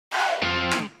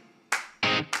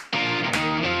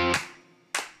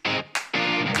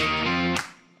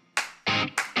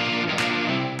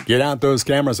Get out those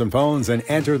cameras and phones and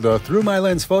enter the Through My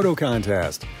Lens photo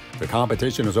contest. The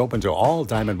competition is open to all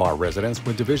Diamond Bar residents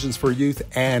with divisions for youth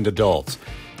and adults.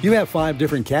 You have 5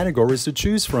 different categories to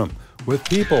choose from, with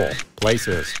people,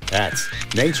 places, pets,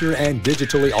 nature, and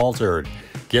digitally altered.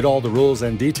 Get all the rules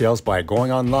and details by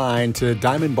going online to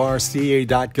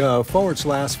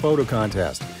diamondbarca.gov/photo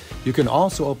contest. You can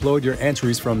also upload your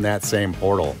entries from that same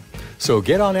portal. So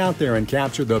get on out there and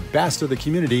capture the best of the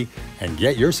community and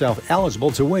get yourself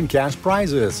eligible to win cash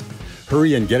prizes.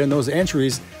 Hurry and get in those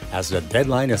entries as the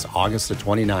deadline is August the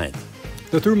 29th.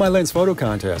 The Through My Lens photo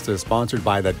contest is sponsored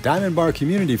by the Diamond Bar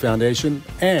Community Foundation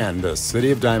and the City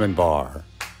of Diamond Bar.